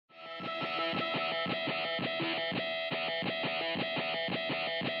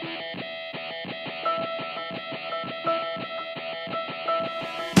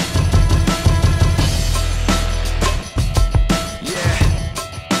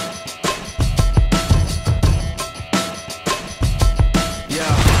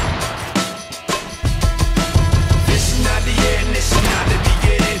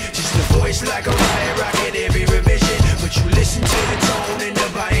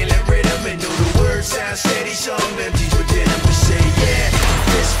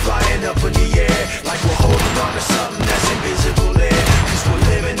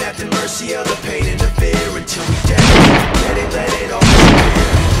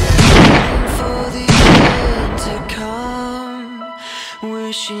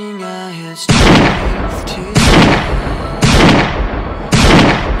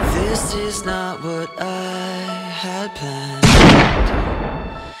was not what I had planned.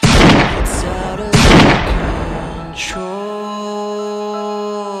 It's out of control.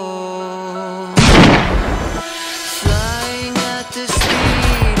 Flying at the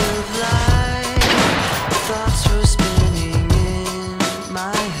speed of light, thoughts were spinning in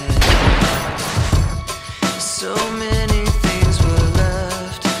my head. So many things were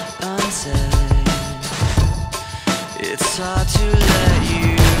left unsaid. It's hard to let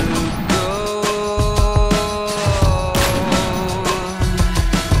you go.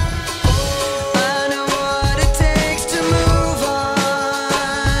 I know what it takes to move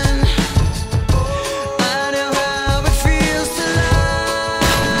on. I know how it feels to lie.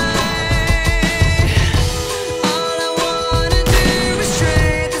 All I wanna do is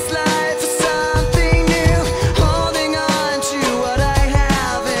trade this life for something new, holding on to what I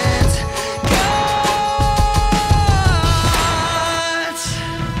haven't got.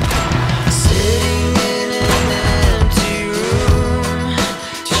 Sitting in an empty room,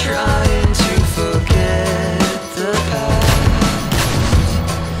 trying to forget the past.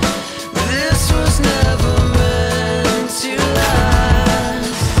 This was never meant to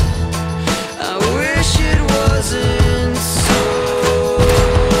last. I wish it wasn't so.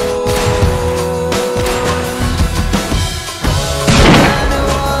 I know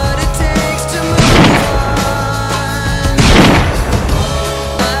what it takes to move on.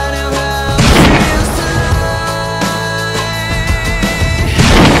 I know how it feels to lie.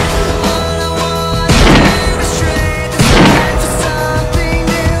 All I wanna do is trade this life for something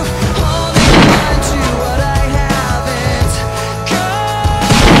new, holding on to what I haven't got.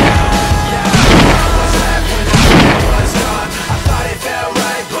 What's left when I was gone? I thought it felt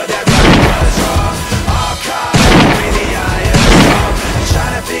right, but that right was wrong. All caught up in the eye of the storm,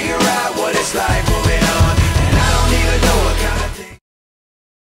 trying to figure out what it's like moving on. And I don't even know what kind of thing.